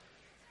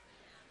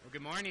Well,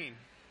 good morning,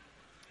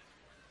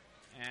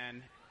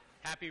 and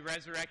happy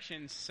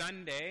Resurrection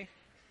Sunday.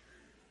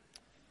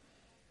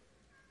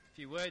 If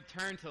you would,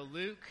 turn to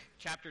Luke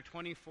chapter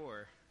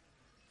 24.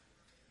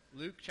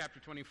 Luke chapter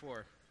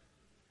 24.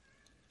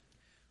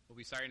 We'll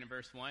be starting in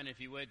verse 1. If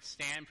you would,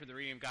 stand for the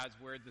reading of God's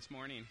Word this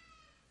morning.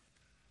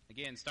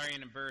 Again,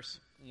 starting in verse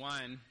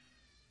 1.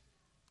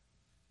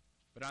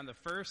 But on the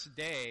first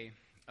day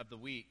of the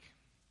week,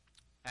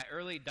 at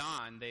early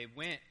dawn, they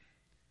went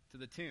to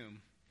the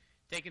tomb,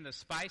 taking the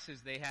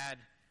spices they had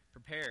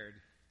prepared.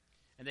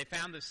 And they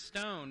found the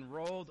stone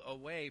rolled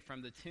away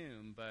from the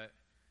tomb, but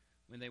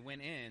when they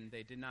went in,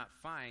 they did not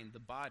find the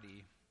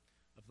body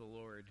of the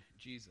Lord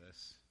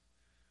Jesus.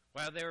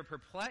 While they were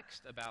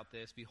perplexed about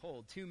this,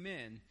 behold, two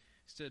men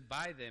stood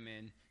by them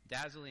in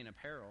dazzling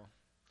apparel.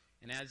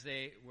 And as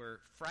they were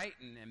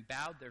frightened and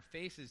bowed their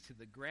faces to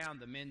the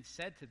ground, the men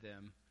said to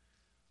them,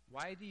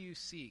 "Why do you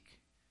seek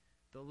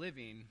the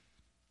living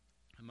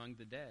among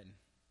the dead?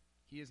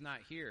 He is not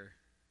here,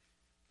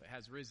 but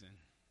has risen.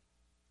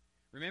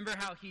 Remember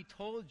how he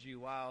told you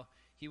while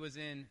he was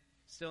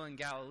still in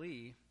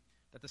Galilee,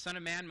 that the Son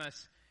of Man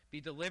must be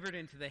delivered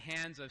into the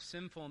hands of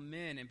sinful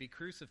men and be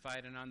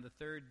crucified, and on the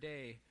third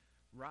day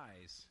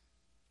rise."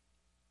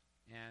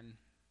 And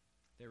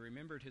they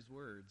remembered his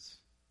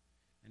words,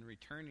 and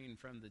returning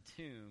from the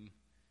tomb,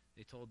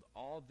 they told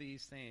all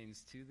these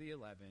things to the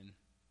 11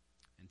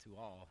 and to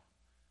all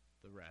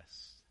the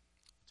rest.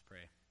 Let's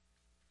pray.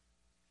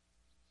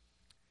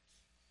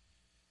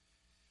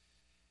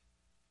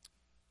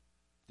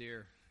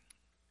 Dear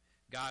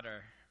God,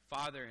 our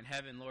Father in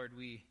heaven, Lord,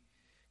 we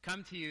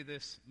come to you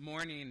this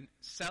morning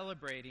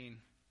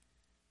celebrating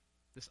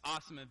this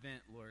awesome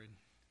event, Lord,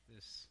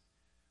 this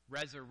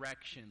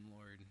resurrection,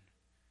 Lord,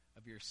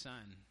 of your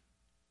Son.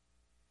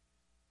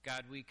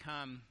 God, we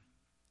come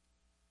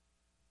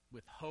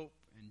with hope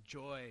and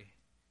joy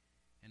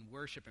and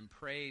worship and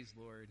praise,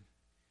 Lord,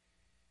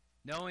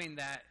 knowing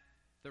that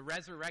the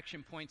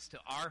resurrection points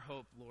to our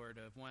hope, Lord,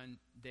 of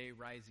one day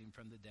rising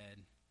from the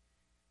dead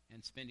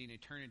and spending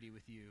eternity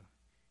with you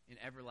in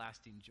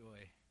everlasting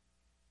joy.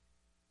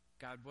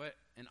 God, what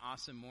an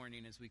awesome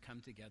morning as we come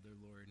together,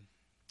 Lord,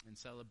 and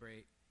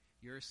celebrate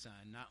your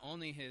Son. Not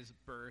only his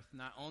birth,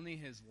 not only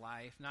his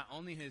life, not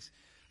only his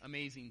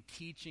amazing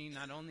teaching,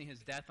 not only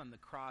his death on the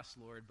cross,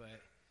 Lord,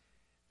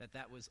 but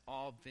that was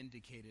all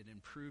vindicated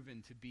and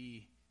proven to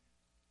be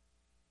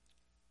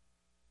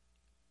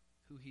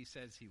who he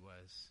says he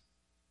was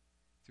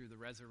through the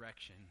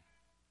resurrection,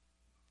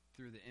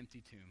 through the empty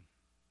tomb.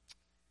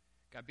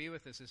 God, be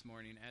with us this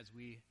morning as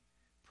we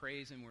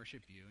praise and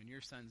worship you. In your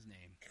Son's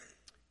name,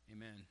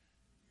 amen.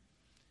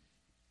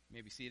 You may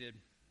be seated.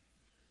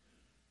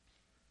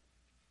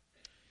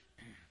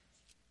 I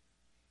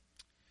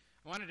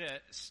wanted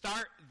to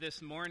start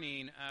this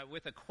morning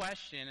with a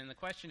question, and the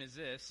question is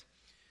this: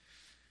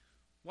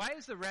 why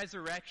is the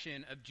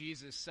resurrection of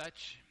Jesus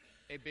such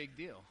a big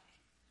deal?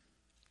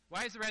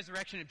 Why is the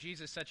resurrection of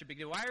Jesus such a big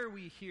deal? Why are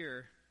we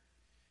here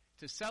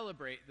to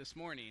celebrate this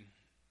morning?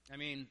 I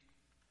mean,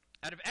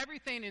 out of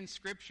everything in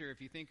Scripture,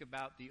 if you think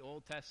about the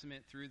Old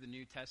Testament through the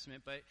New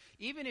Testament, but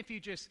even if you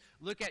just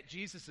look at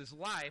Jesus'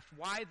 life,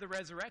 why the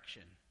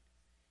resurrection?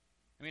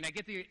 I mean, I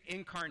get the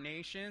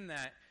incarnation,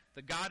 that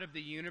the God of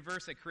the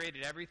universe that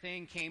created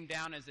everything came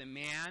down as a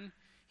man.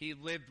 He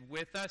lived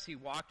with us. He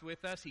walked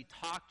with us. He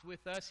talked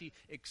with us. He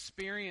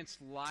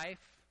experienced life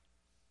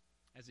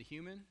as a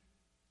human.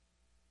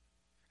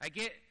 I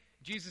get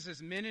Jesus'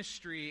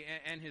 ministry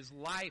and his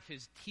life,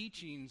 his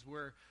teachings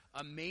were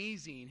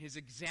amazing. His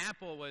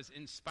example was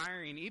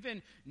inspiring.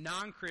 Even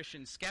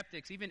non-Christian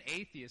skeptics, even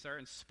atheists, are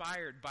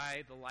inspired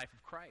by the life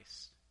of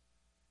Christ.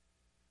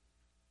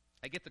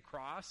 I get the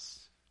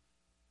cross.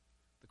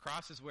 The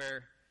cross is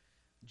where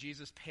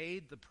Jesus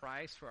paid the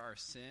price for our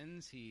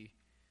sins. He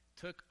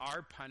took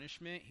our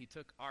punishment. He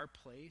took our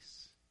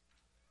place.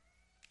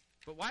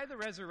 But why the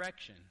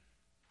resurrection?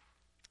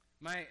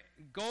 My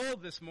goal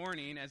this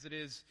morning, as it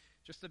is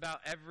just about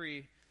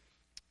every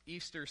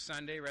Easter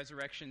Sunday,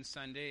 Resurrection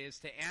Sunday, is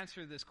to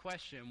answer this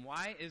question: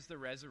 why is the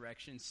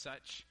resurrection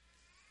such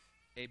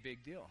a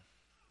big deal?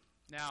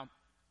 Now,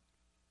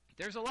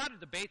 there's a lot of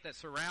debate that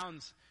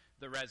surrounds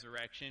the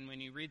resurrection. When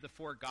you read the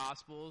four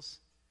Gospels,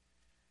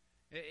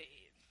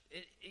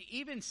 it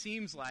even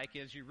seems like,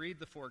 as you read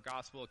the four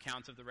Gospel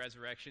accounts of the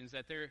resurrections,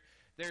 that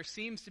there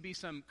seems to be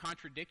some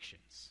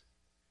contradictions.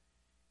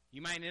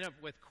 You might end up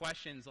with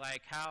questions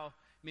like how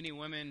many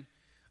women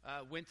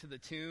went to the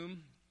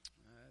tomb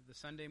the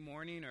Sunday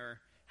morning,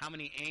 or how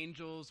many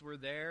angels were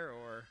there,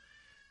 or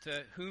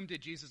to whom did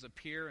Jesus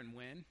appear and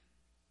when.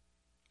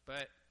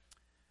 But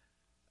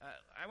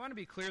I want to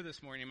be clear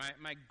this morning.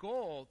 My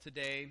goal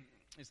today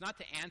is not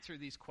to answer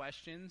these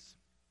questions,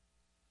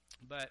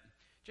 but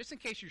just in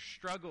case you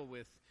struggle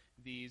with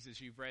these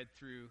as you've read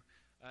through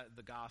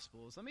the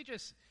Gospels, let me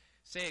just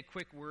say a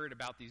quick word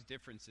about these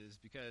differences,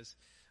 because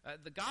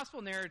the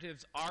Gospel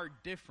narratives are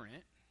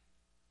different,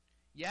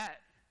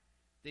 yet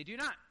they do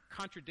not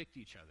contradict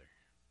each other.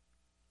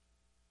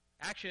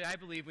 Actually, I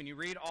believe when you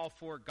read all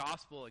four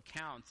gospel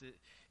accounts,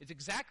 it's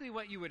exactly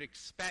what you would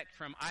expect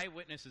from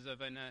eyewitnesses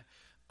of an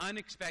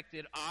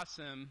unexpected,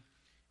 awesome,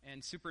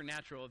 and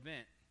supernatural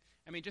event.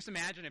 I mean, just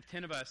imagine if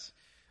 10 of us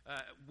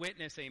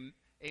witness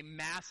a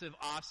massive,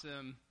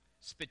 awesome,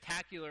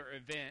 spectacular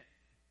event.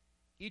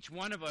 Each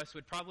one of us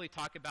would probably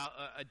talk about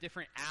a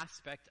different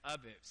aspect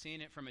of it,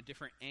 seeing it from a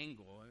different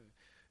angle,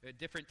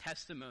 different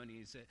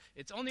testimonies.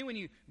 It's only when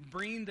you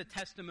bring the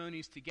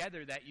testimonies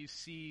together that you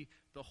see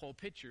the whole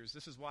pictures.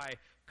 This is why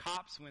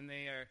cops, when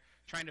they are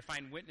trying to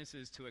find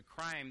witnesses to a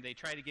crime, they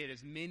try to get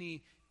as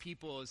many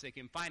people as they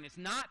can find. It's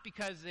not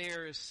because they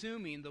are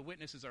assuming the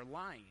witnesses are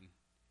lying.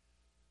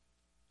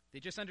 They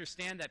just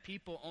understand that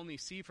people only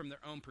see from their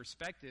own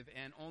perspective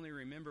and only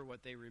remember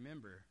what they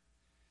remember.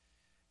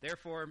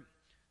 Therefore,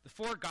 the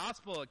four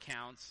gospel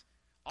accounts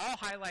all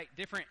highlight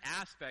different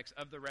aspects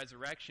of the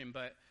resurrection,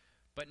 but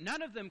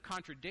none of them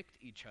contradict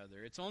each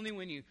other. It's only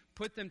when you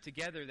put them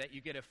together that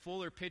you get a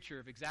fuller picture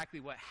of exactly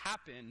what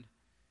happened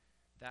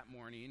that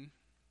morning.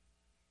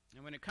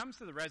 And when it comes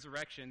to the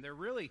resurrection, there are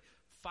really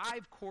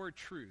five core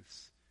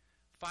truths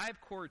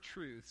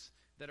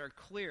that are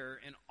clear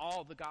in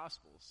all the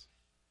Gospels.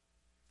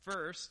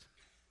 First,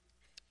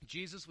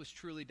 Jesus was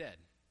truly dead.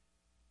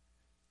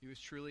 He was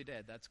truly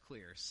dead, that's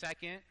clear.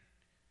 Second,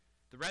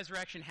 the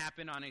resurrection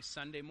happened on a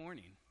Sunday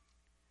morning,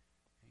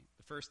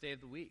 the first day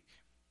of the week.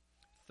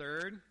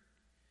 Third,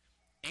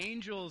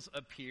 angels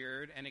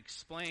appeared and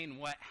explained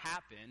what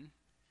happened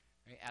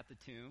at the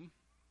tomb.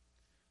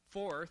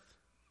 Fourth,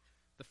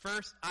 the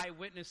first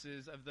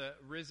eyewitnesses of the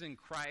risen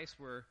Christ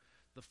were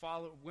the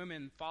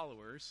women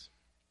followers.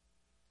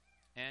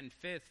 And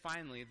fifth,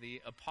 finally, the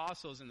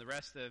apostles and the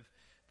rest of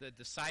the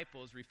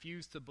disciples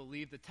refused to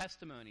believe the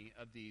testimony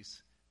of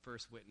these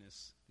first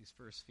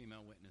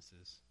female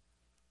witnesses.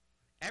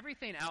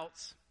 Everything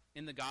else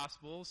in the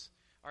Gospels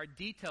are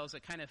details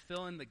that kind of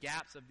fill in the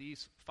gaps of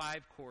these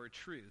five core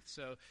truths.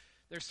 So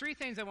there's three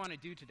things I want to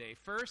do today.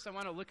 First, I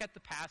want to look at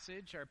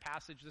our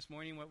passage this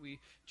morning, what we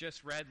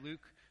just read,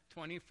 Luke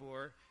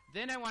 24.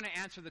 Then I want to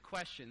answer the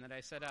question that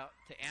I set out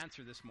to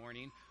answer this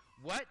morning.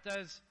 What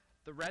does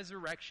the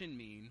resurrection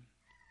mean?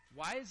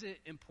 Why is it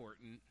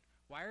important?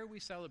 Why are we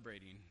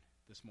celebrating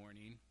this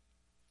morning?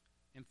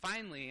 And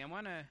finally, I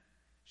want to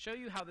show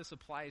you how this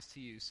applies to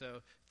you. So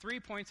 3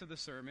 points of the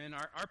sermon,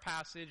 our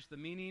passage, the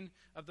meaning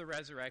of the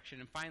resurrection,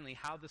 and finally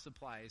how this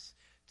applies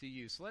to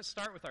you. So let's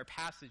start with our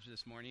passage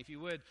this morning. If you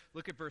would,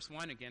 look at verse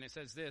 1 again. It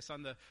says this: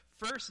 on the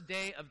first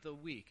day of the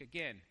week,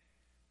 again,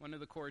 one of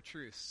the core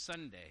truths,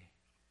 Sunday.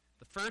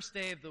 The first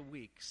day of the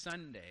week,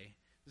 Sunday.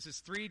 This is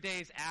 3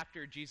 days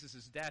after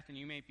Jesus' death, and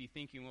you may be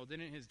thinking, well,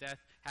 didn't his death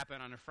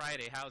happen on a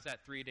Friday? How is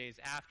that 3 days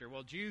after?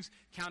 Well, Jews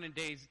counted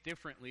days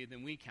differently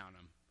than we count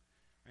them.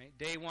 Right?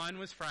 Day 1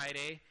 was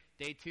Friday,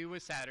 day 2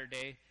 was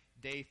Saturday,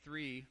 day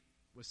 3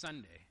 was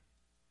Sunday.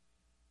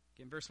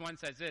 Again, verse 1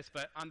 says this: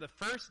 but on the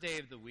first day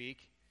of the week,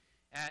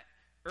 at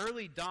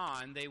early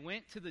dawn, they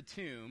went to the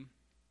tomb,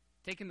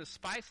 taking the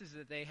spices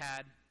that they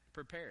had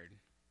prepared.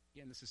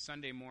 Again, this is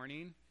Sunday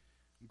morning.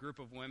 A group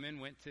of women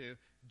went to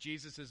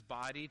Jesus'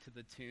 body to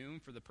the tomb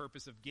for the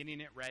purpose of getting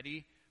it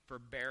ready for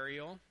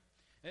burial.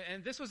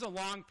 And this was a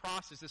long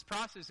process. This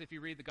process, if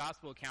you read the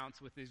gospel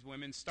accounts with these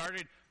women,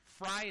 started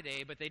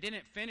Friday, but they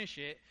didn't finish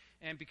it.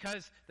 And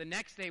because the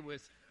next day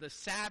was the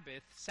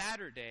Sabbath,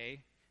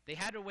 Saturday, they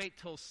had to wait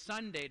till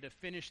Sunday to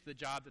finish the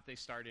job that they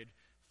started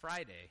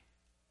Friday.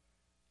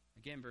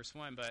 Again, verse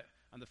 1, but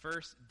on the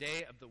first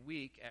day of the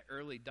week at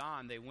early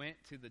dawn, they went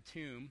to the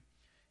tomb,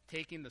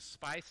 taking the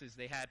spices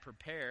they had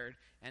prepared,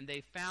 and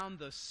they found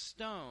the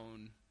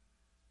stone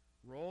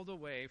rolled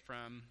away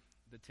from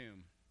the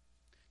tomb.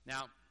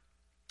 Now,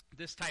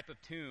 this type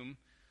of tomb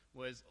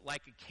was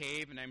like a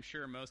cave, and I'm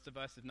sure most of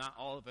us, if not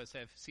all of us,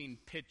 have seen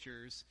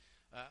pictures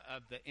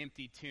of the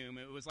empty tomb.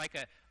 It was like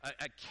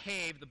a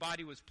cave. The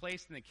body was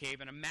placed in the cave,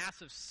 and a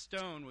massive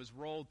stone was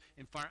rolled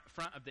in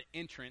front of the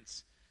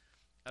entrance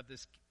of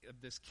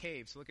this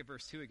cave. So look at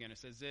verse 2 again. It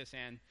says this: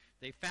 and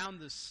they found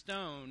the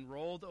stone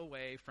rolled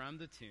away from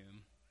the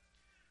tomb,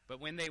 but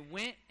when they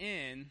went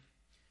in,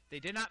 they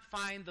did not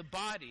find the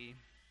body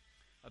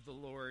of the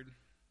Lord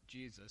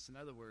Jesus. In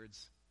other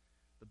words,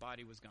 the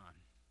body was gone.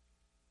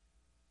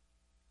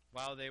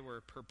 While they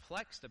were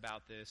perplexed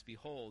about this,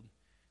 behold,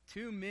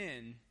 2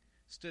 men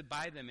stood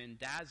by them in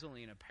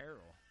dazzling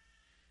apparel.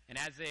 And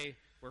as they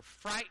were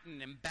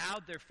frightened and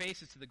bowed their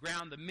faces to the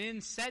ground, the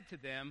men said to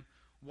them,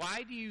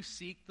 why do you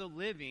seek the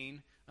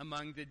living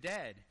among the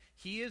dead?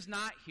 He is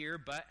not here,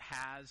 but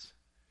has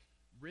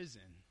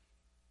risen.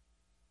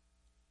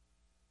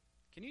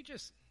 Can you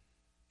just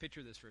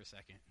picture this for a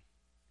second?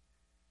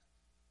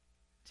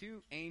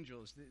 2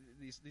 angels,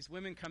 these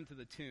women come to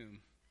the tomb.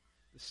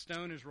 The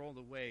stone is rolled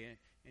away,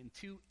 and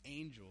 2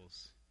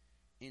 angels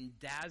in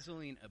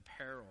dazzling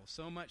apparel,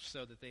 so much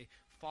so that they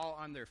fall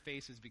on their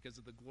faces because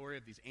of the glory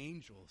of these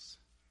angels.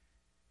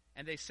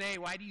 And they say,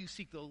 why do you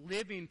seek the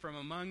living from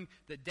among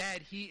the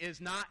dead? He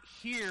is not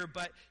here,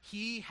 but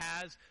he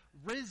has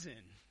risen.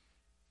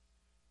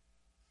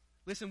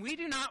 Listen, we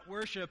do not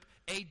worship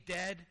a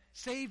dead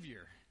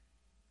Savior.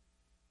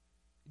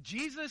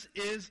 Jesus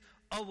is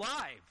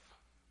alive.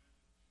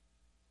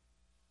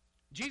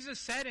 Jesus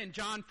said in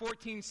John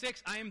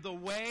 14:6, I am the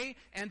way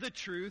and the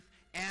truth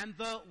and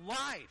the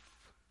life.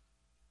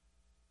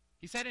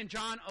 He said in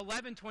John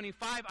 11:25,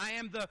 I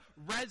am the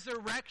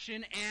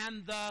resurrection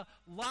and the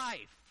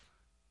life.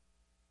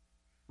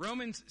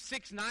 Romans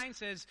 6:9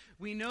 says,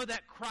 we know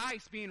that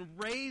Christ, being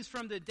raised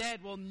from the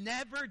dead, will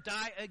never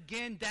die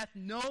again. Death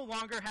no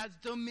longer has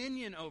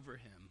dominion over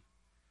him.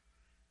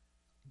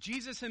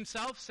 Jesus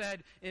himself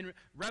said in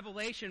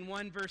Revelation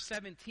 1 verse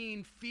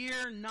 17,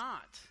 fear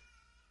not.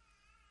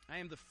 I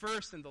am the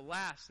first and the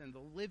last and the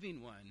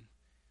living one.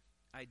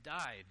 I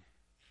died,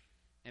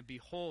 and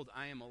behold,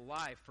 I am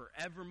alive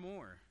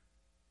forevermore.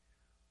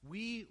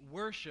 We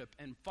worship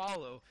and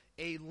follow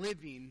a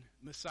living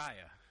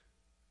Messiah.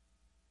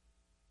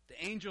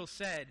 The angel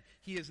said,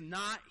 he is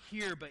not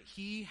here, but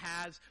he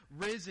has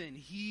risen.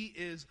 He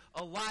is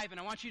alive. And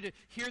I want you to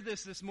hear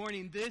this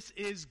morning. This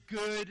is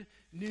good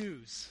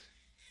news.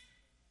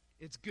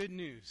 It's good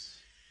news.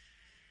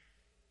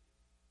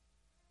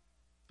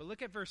 But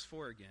look at verse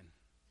 4 again.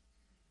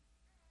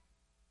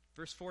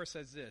 Verse 4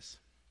 says this.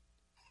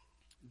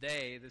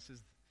 This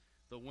is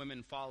the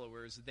women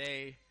followers,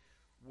 they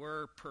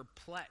were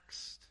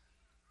perplexed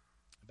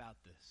about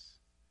this.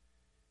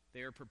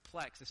 They were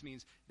perplexed. This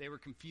means they were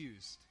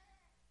confused.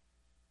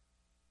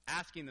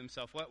 Asking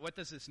themselves, what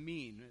does this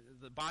mean?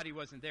 The body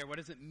wasn't there. What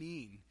does it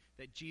mean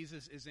that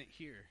Jesus isn't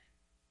here?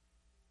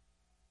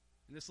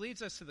 And this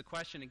leads us to the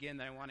question again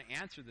that I want to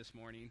answer this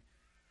morning.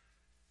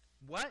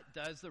 What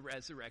does the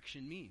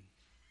resurrection mean?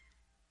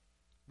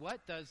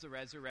 What does the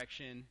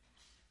resurrection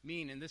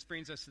mean? And this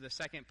brings us to the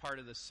second part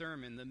of the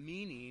sermon, the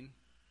meaning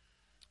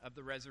of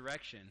the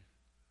resurrection.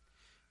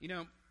 You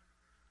know,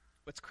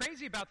 what's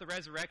crazy about the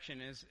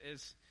resurrection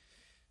is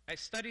I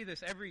study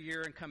this every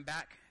year and come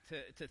back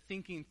to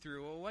thinking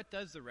through, well, what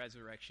does the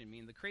resurrection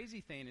mean? The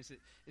crazy thing is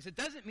it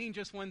doesn't mean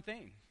just one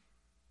thing.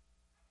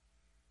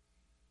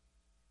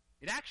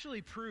 It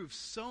actually proves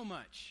so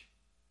much.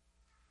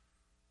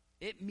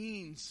 It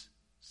means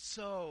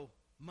so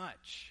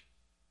much.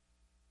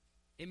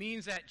 It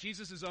means that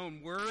Jesus'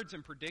 own words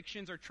and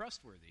predictions are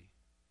trustworthy.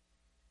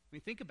 I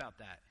mean, think about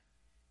that.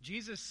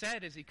 Jesus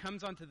said as he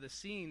comes onto the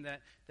scene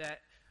that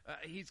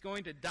he's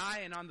going to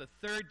die, and on the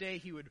third day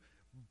he would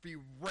be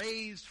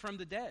raised from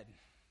the dead.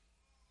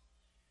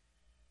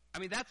 I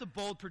mean, that's a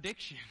bold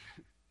prediction.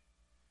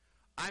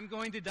 I'm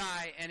going to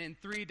die, and in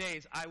 3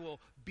 days I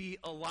will be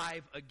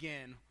alive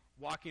again,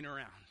 walking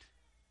around.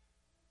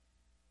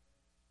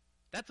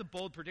 That's a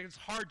bold prediction. It's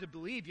hard to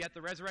believe, yet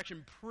the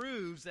resurrection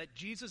proves that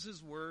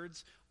Jesus'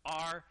 words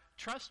are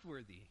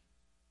trustworthy.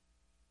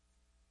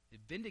 It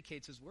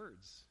vindicates his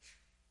words.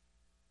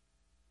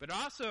 But it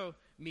also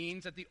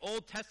means that the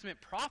Old Testament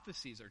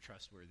prophecies are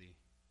trustworthy.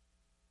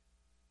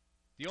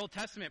 The Old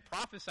Testament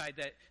prophesied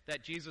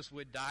that Jesus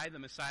would die, the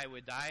Messiah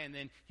would die, and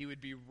then he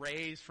would be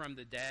raised from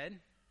the dead.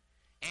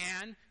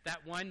 And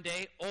that one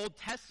day, Old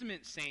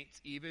Testament saints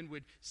even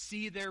would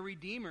see their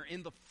Redeemer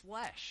in the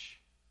flesh.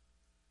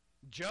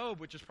 Job,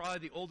 which is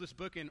probably the oldest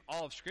book in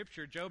all of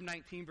Scripture, Job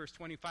 19 verse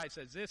 25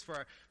 says this,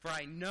 For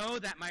I know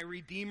that my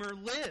Redeemer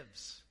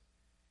lives,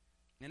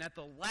 and at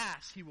the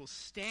last he will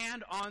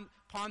stand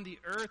upon the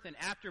earth, and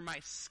after my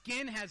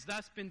skin has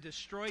thus been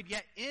destroyed,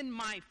 yet in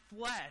my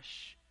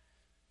flesh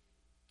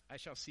I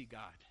shall see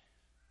God.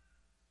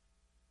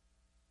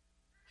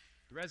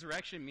 The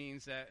resurrection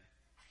means that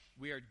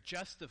we are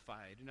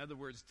justified, in other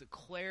words,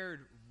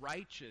 declared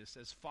righteous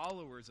as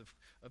followers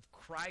of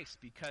Christ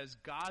because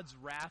God's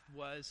wrath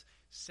was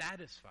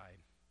satisfied.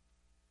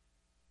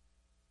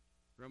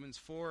 Romans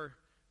 4,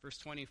 verse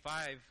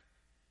 25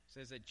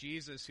 says that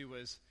Jesus, who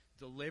was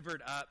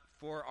delivered up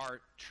for our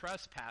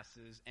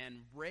trespasses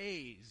and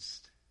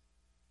raised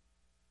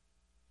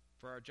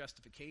for our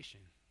justification.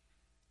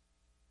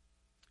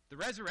 The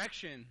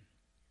resurrection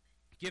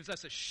gives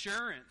us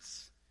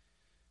assurance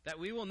that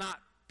we will not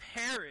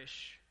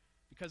perish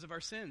because of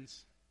our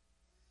sins.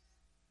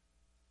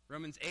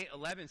 Romans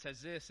 8:11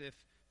 says this, if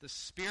the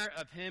spirit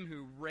of him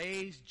who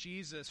raised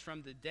Jesus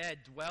from the dead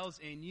dwells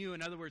in you,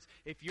 in other words,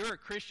 if you're a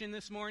Christian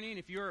this morning,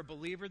 if you're a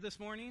believer this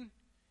morning,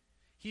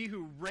 he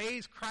who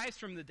raised Christ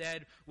from the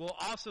dead will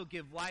also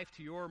give life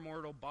to your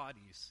mortal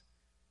bodies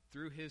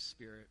through his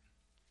spirit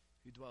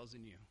who dwells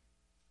in you.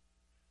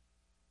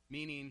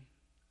 Meaning,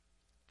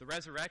 the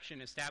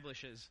resurrection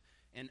establishes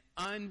an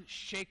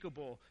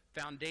unshakable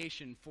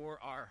foundation for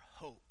our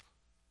hope.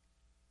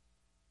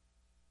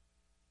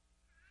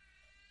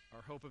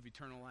 Our hope of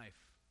eternal life.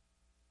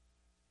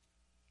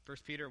 1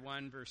 Peter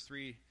 1 verse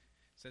 3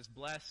 says,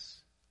 Blessed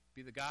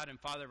be the God and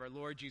Father of our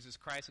Lord Jesus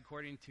Christ,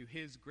 according to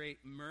his great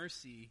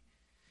mercy.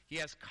 He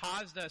has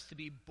caused us to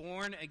be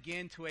born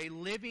again to a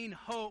living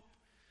hope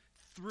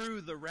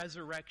through the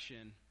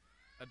resurrection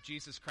of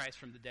Jesus Christ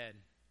from the dead.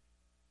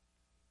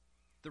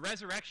 The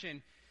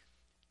resurrection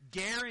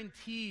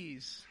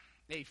guarantees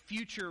a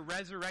future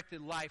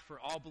resurrected life for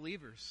all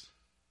believers.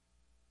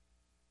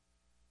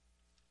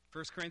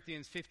 1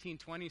 Corinthians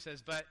 15:20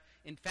 says, "But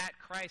in fact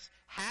Christ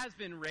has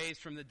been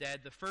raised from the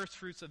dead, the first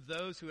fruits of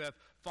those who have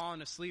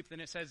fallen asleep."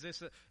 Then it says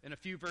this in a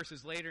few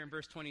verses later in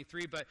verse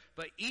 23, but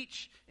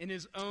each in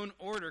his own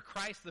order,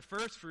 Christ the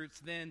first fruits,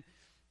 then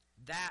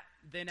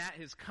at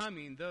his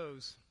coming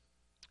those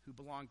who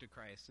belong to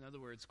Christ. In other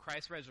words,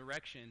 Christ's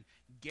resurrection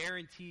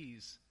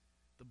guarantees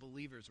the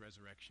believer's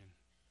resurrection.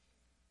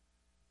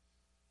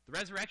 The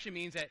resurrection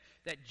means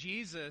that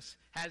Jesus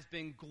has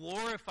been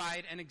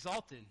glorified and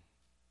exalted.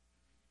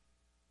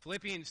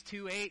 Philippians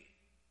 2:8,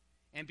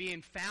 "And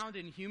being found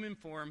in human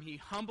form, he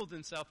humbled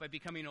himself by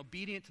becoming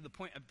obedient to the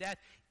point of death,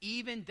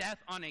 even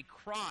death on a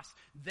cross.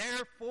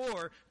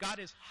 Therefore, God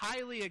has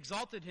highly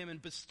exalted him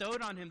and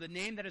bestowed on him the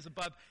name that is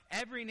above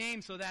every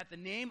name, so that the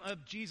name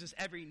of Jesus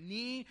every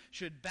knee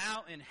should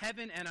bow in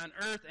heaven and on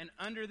earth and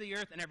under the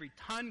earth, and every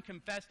tongue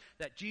confess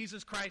that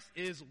Jesus Christ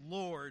is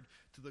Lord,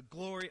 to the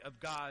glory of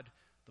God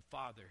the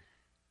Father."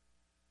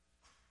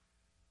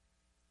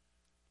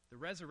 The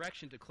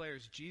resurrection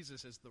declares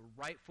Jesus as the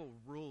rightful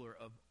ruler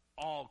of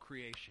all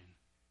creation.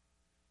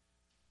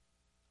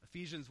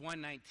 Ephesians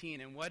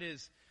 1:19, "And what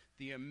is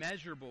the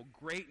immeasurable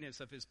greatness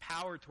of his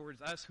power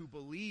towards us who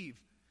believe,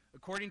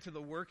 according to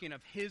the working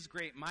of his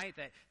great might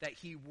that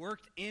he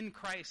worked in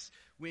Christ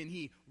when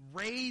he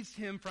raised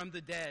him from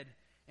the dead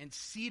and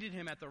seated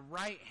him at the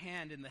right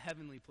hand in the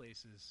heavenly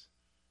places,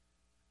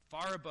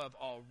 far above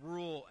all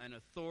rule and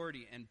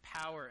authority and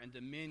power and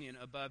dominion,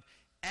 above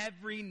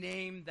every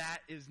name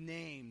that is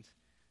named,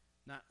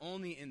 not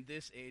only in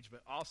this age,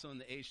 but also in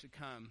the age to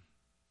come.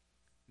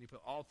 And he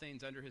put all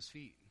things under his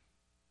feet.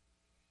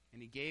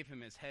 And he gave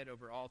him his head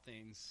over all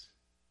things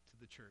to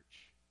the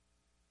church."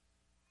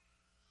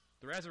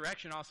 The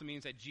resurrection also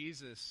means that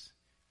Jesus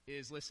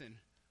is, listen,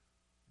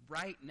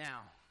 right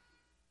now,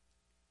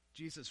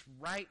 Jesus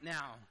right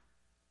now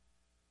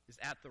is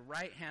at the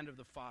right hand of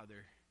the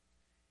Father,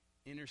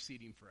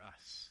 interceding for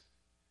us,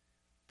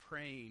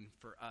 praying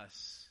for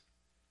us,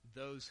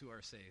 those who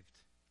are saved.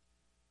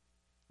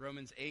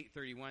 Romans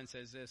 8:31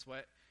 says this,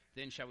 "What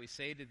then shall we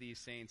say to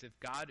these things? If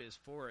God is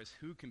for us,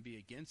 who can be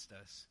against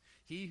us?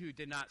 He who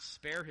did not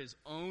spare his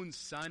own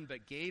son,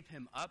 but gave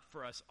him up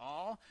for us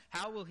all,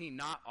 how will he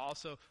not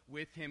also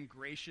with him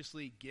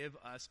graciously give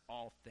us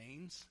all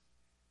things?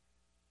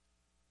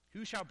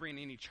 Who shall bring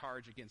any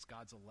charge against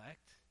God's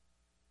elect?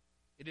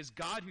 It is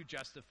God who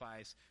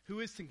justifies. Who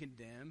is to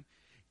condemn?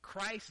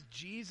 Christ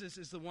Jesus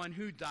is the one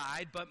who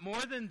died, but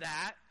more than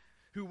that,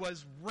 who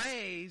was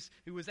raised,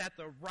 who was at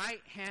the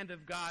right hand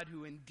of God,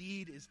 who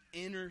indeed is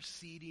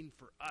interceding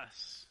for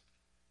us."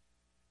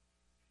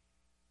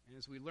 And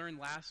as we learned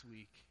last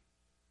week,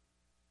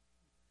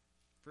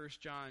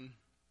 1 John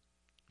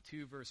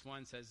 2 verse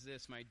 1 says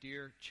this, "My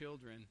dear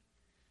children,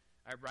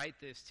 I write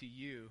this to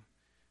you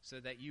so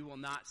that you will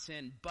not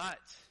sin,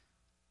 but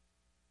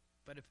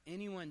if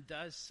anyone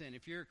does sin,"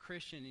 if you're a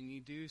Christian and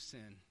you do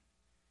sin,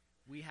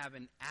 "we have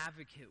an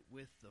advocate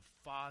with the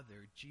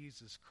Father,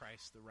 Jesus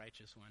Christ, the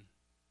righteous one."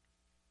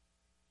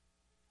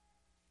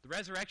 The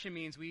resurrection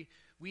means we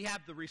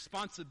have the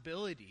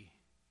responsibility.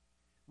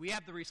 We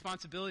have the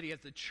responsibility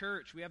as the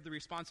church. We have the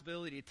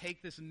responsibility to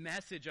take this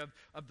message of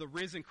the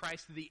risen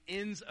Christ to the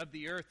ends of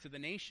the earth, to the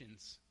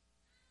nations.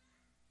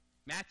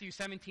 Matthew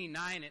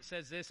 17:9, it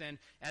says this, "And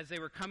as they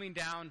were coming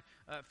down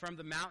from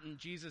the mountain,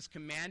 Jesus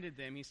commanded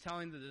them," he's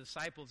telling the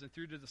disciples and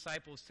through the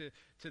disciples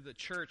to the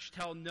church,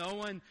 "Tell no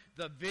one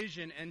the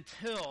vision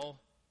until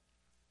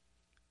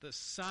the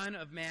Son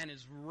of Man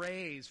is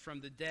raised from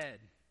the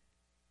dead."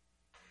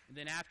 And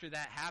then after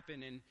that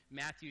happened in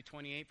Matthew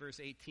 28 verse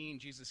 18,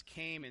 Jesus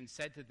came and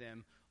said to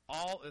them,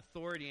 "All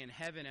authority in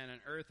heaven and on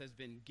earth has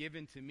been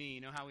given to me." You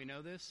know how we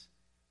know this?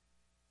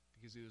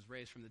 Because he was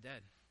raised from the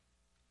dead.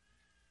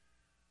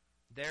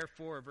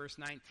 "Therefore," verse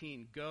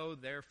 19, "Go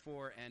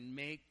therefore and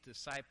make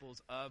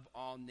disciples of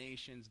all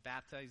nations,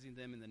 baptizing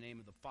them in the name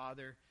of the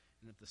Father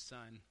and of the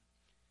Son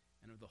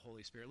and of the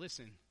Holy Spirit."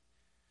 Listen,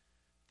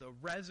 the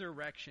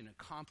resurrection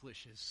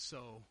accomplishes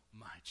so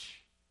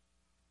much.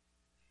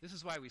 This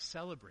is why we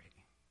celebrate.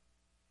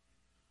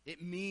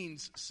 It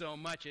means so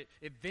much.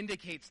 It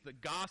vindicates the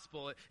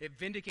gospel. It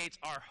vindicates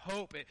our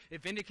hope.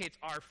 It vindicates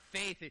our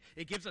faith.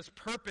 It gives us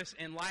purpose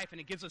in life,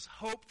 and it gives us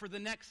hope for the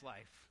next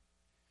life.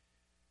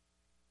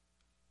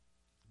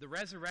 The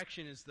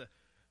resurrection is the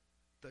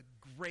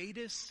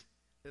greatest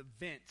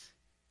event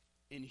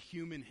in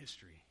human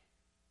history.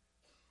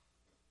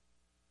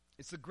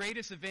 It's the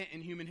greatest event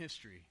in human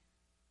history.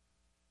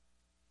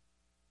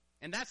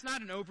 And that's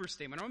not an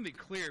overstatement. I want to be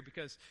clear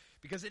because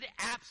it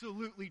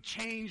absolutely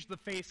changed the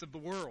face of the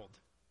world.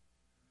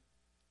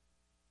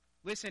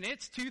 Listen,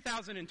 it's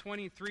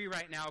 2023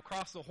 right now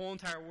across the whole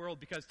entire world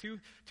because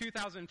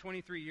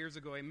 2023 years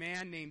ago, a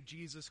man named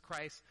Jesus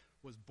Christ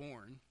was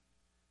born,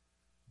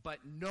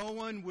 but no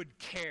one would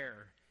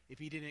care if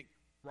he didn't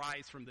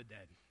rise from the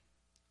dead.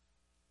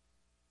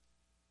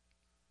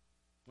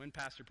 One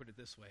pastor put it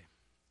this way: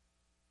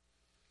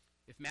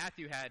 if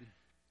Matthew had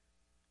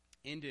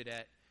ended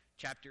at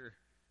chapter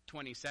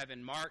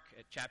 27, Mark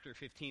at chapter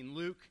 15,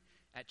 Luke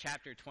at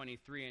chapter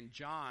 23, and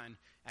John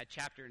at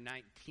chapter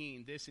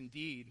 19, this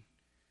indeed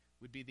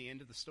would be the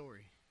end of the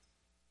story.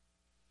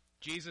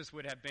 Jesus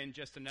would have been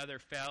just another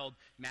failed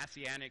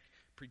messianic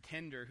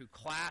pretender who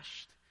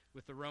clashed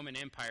with the Roman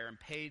Empire and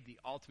paid the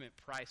ultimate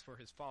price for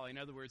his fall. In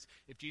other words,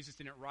 if Jesus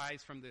didn't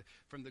rise from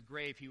the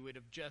grave, he would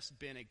have just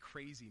been a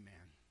crazy man.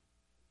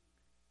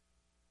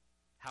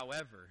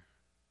 However,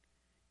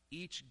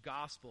 each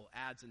gospel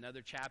adds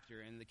another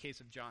chapter, in the case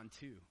of John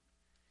 2.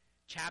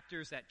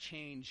 Chapters that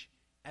change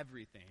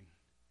everything.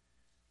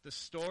 The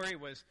story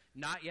was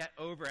not yet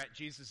over at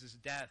Jesus'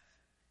 death,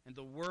 and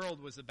the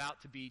world was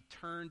about to be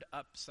turned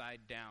upside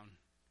down.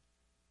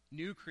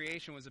 New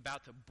creation was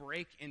about to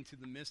break into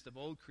the midst of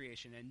old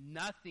creation, and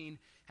nothing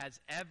has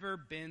ever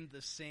been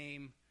the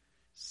same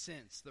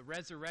since. The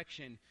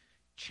resurrection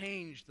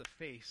changed the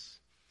face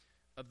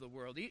of the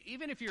world.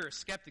 Even if you're a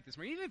skeptic this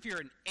morning, even if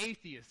you're an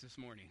atheist this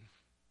morning,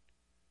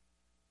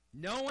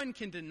 no one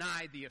can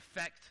deny the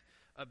effect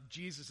of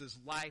Jesus'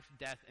 life,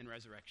 death, and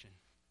resurrection.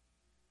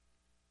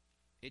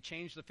 It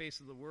changed the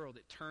face of the world.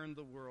 It turned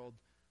the world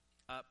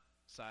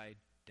upside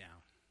down.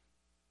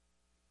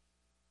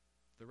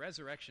 The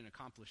resurrection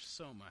accomplished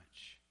so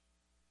much,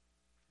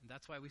 and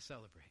that's why we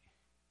celebrate.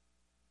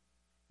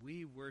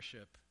 We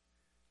worship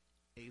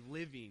a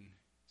living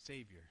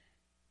Savior.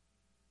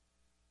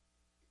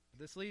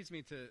 This leads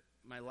me to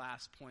my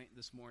last point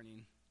this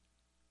morning.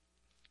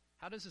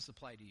 How does this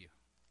apply to you?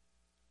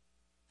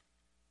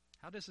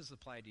 How does this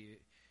apply to you?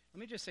 Let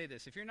me just say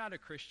this. If you're not a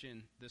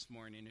Christian this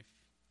morning, if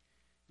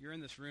you're in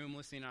this room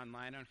listening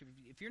online,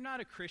 if you're not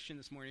a Christian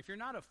this morning, if you're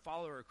not a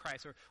follower of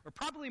Christ, or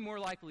probably more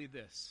likely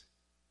this,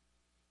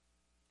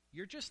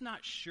 you're just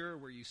not sure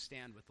where you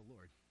stand with the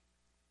Lord.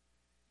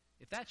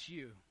 If that's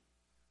you,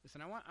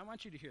 listen, I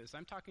want you to hear this.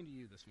 I'm talking to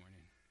you this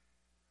morning.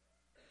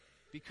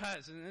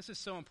 Because, and this is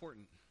so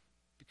important,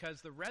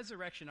 because the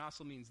resurrection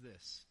also means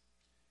this.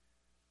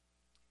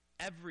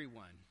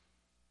 Everyone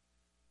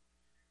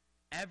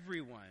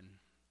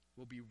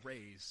will be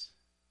raised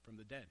from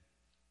the dead.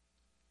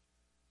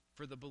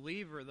 For the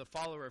believer, the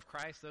follower of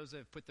Christ, those that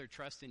have put their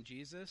trust in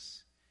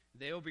Jesus,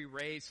 they will be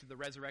raised to the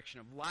resurrection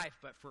of life.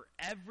 But for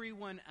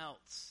everyone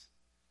else,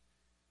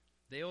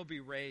 they will be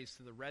raised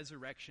to the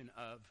resurrection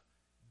of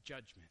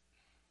judgment.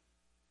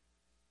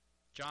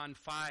 John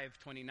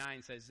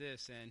 5:29 says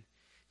this, and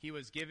he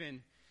was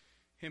given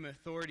him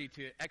authority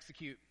to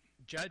execute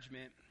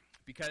judgment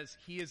because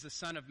he is the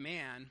Son of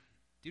Man.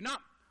 Do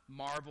not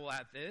marvel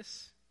at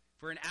this,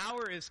 for an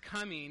hour is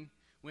coming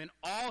when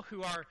all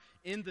who are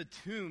in the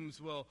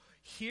tombs will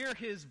hear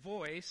his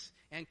voice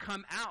and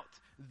come out,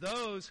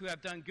 those who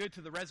have done good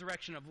to the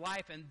resurrection of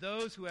life, and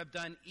those who have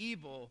done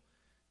evil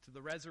to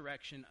the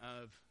resurrection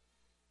of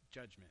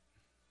judgment.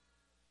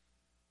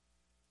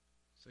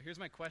 So here's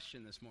my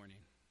question this morning.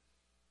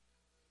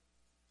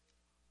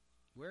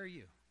 Where are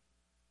you?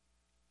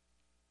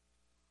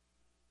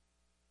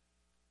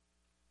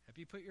 Have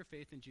you put your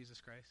faith in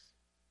Jesus Christ?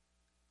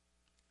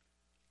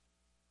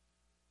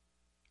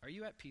 Are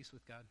you at peace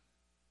with God?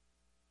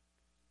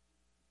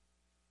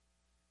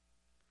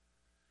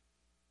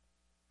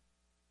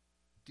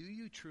 Do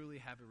you truly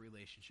have a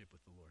relationship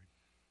with the Lord?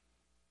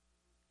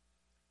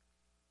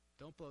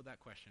 Don't blow that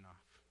question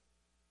off.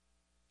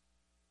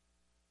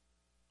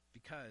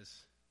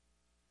 Because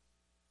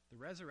the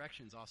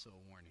resurrection is also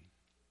a warning.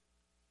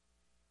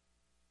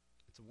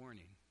 It's a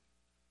warning.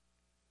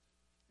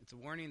 It's a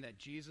warning that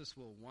Jesus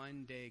will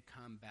one day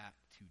come back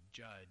to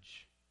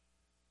judge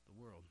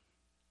the world.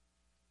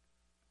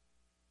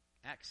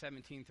 Acts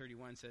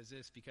 17:31 says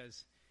this,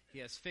 because he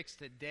has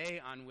fixed a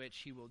day on which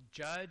he will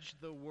judge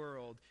the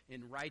world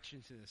in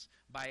righteousness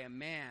by a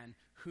man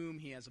whom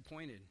he has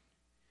appointed.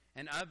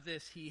 And of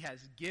this he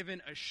has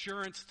given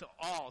assurance to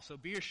all. So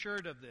be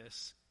assured of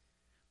this,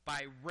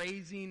 by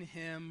raising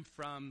him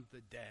from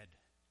the dead.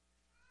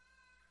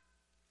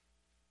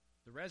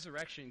 The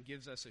resurrection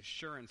gives us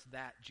assurance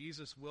that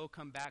Jesus will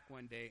come back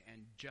one day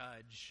and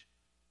judge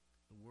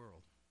the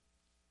world.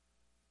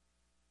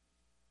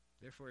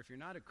 Therefore, if you're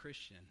not a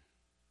Christian,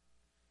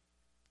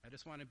 I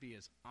just want to be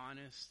as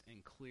honest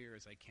and clear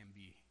as I can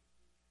be.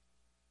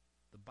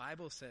 The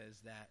Bible says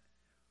that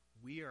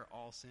we are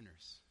all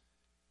sinners.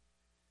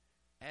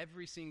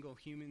 Every single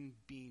human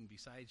being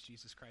besides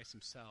Jesus Christ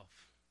himself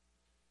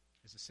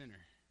is a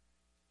sinner.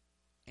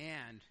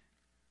 And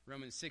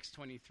Romans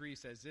 6:23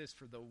 says this,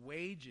 for the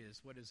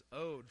wages, what is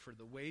owed for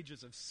the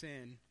wages of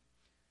sin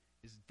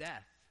is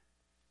death.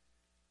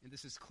 And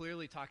this is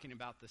clearly talking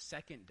about the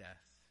second death,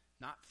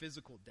 not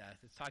physical death.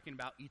 It's talking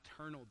about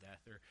eternal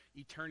death or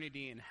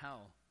eternity in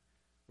hell,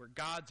 where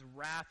God's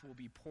wrath will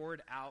be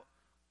poured out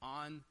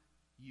on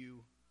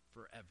you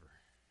forever.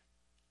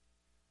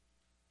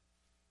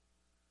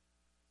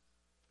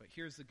 But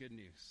here's the good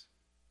news.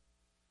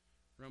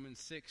 Romans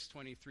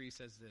 6:23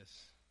 says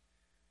this,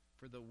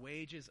 for the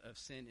wages of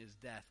sin is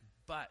death,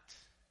 but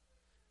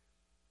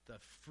the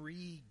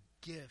free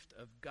gift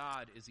of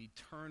God is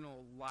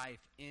eternal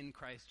life in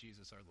Christ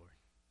Jesus our Lord.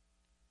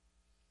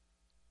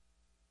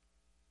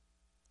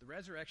 The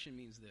resurrection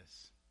means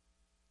this.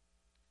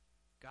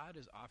 God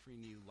is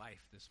offering you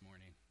life this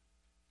morning.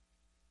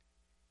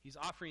 He's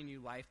offering you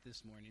life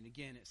this morning.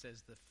 Again, it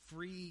says the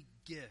free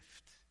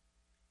gift.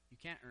 You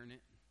can't earn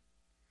it.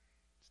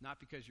 It's not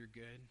because you're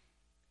good.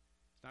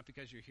 It's not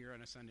because you're here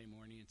on a Sunday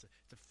morning. It's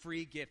a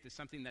free gift. It's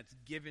something that's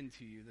given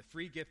to you. The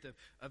free gift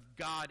of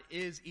God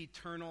is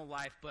eternal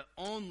life, but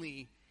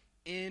only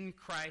in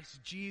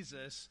Christ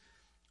Jesus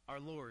our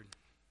Lord.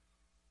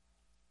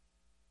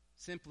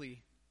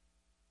 Simply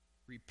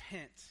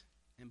repent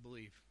and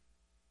believe.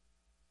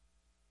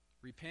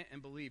 Repent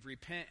and believe.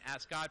 Repent,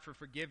 ask God for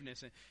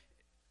forgiveness. And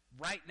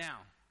right now,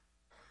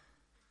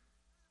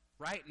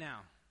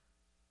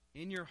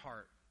 in your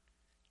heart,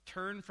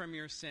 turn from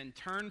your sin.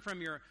 Turn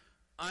from your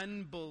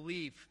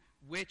unbelief,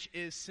 which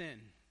is sin,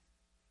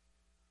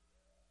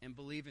 and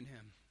believe in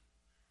him.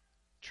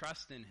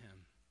 Trust in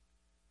him.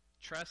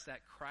 Trust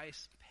that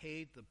Christ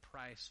paid the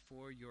price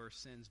for your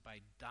sins by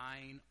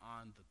dying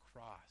on the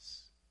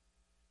cross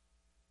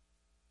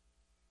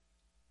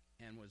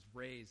and was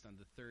raised on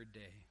the third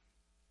day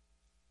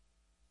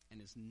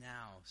and is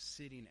now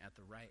sitting at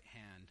the right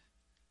hand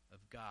of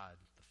God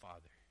the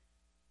Father.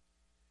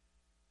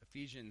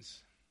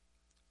 Ephesians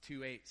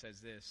 2:8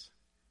 says this,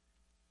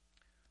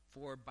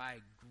 for by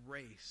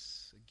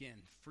grace,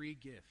 again, free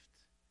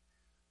gift,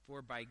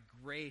 for by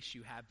grace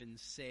you have been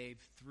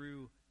saved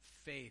through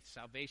faith.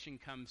 Salvation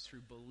comes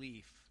through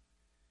belief.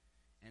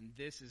 And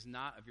this is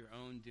not of your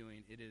own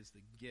doing. It is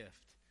the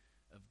gift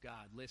of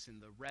God. Listen,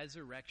 the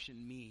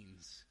resurrection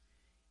means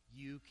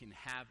you can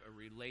have a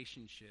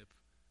relationship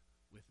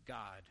with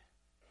God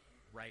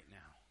right now.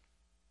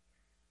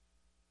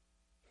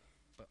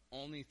 But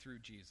only through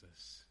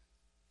Jesus.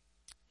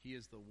 He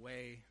is the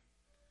way,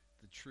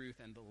 the truth,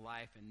 and the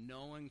life, and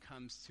no one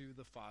comes to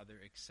the Father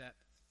except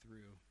through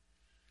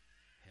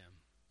him.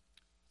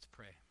 Let's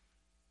pray.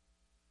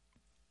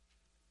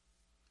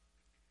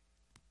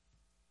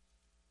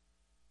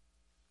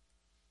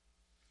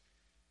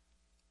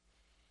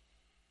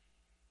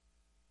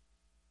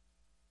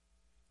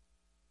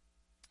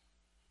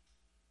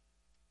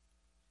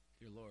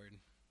 Dear Lord,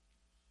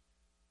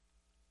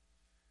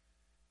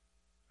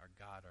 our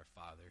God, our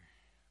Father,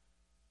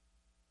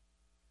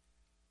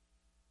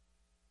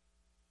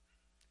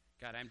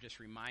 God, I'm just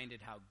reminded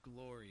how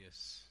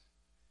glorious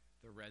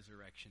the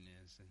resurrection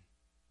is.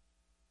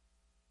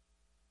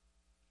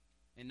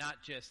 And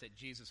not just that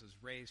Jesus was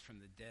raised from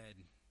the dead,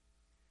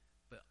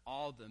 but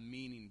all the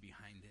meaning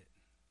behind it,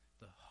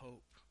 the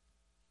hope,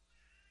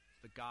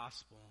 the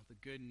gospel, the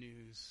good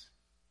news,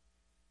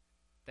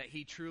 that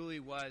he truly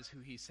was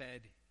who he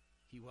said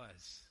he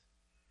was,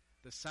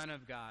 the Son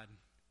of God,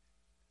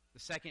 the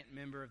second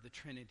member of the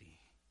Trinity,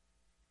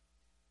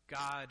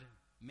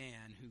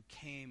 God-man who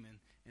came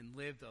and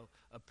lived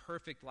a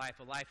perfect life,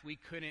 a life we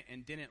couldn't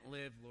and didn't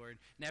live, Lord,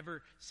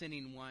 never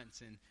sinning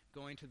once and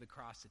going to the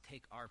cross to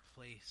take our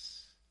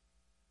place.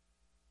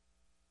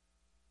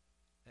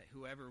 That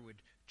whoever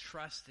would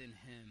trust in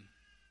him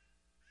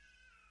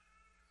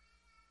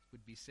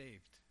would be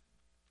saved.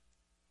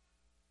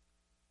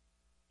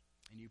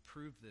 And you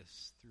prove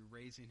this through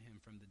raising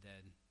him from the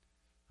dead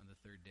on the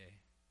third day.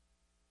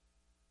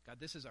 God,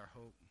 this is our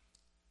hope.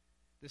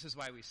 This is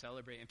why we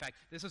celebrate. In fact,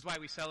 this is why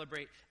we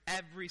celebrate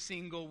every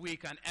single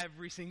week on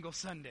every single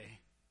Sunday.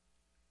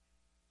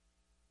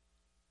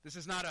 This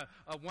is not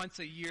a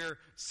once-a-year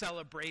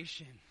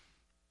celebration.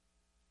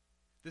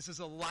 This is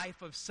a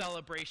life of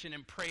celebration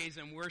and praise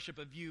and worship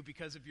of you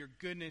because of your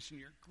goodness and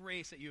your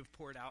grace that you have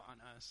poured out on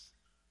us.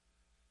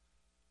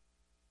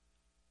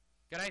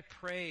 God, I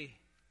pray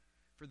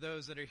for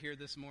those that are here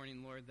this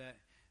morning, Lord,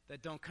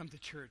 that don't come to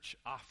church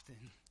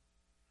often,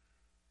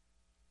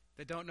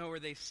 that don't know where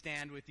they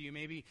stand with you,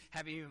 maybe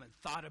haven't even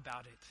thought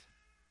about it.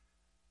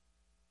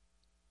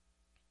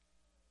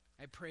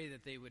 I pray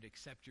that they would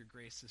accept your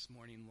grace this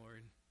morning,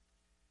 Lord.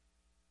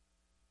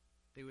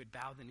 They would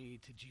bow the knee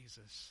to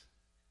Jesus.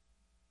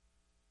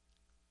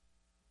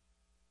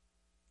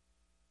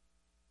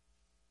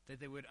 That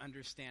they would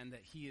understand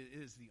that he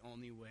is the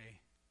only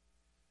way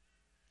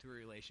to a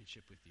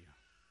relationship with you.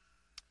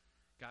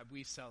 God,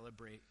 we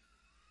celebrate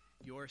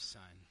your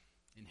Son.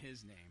 In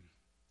his name,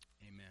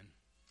 amen.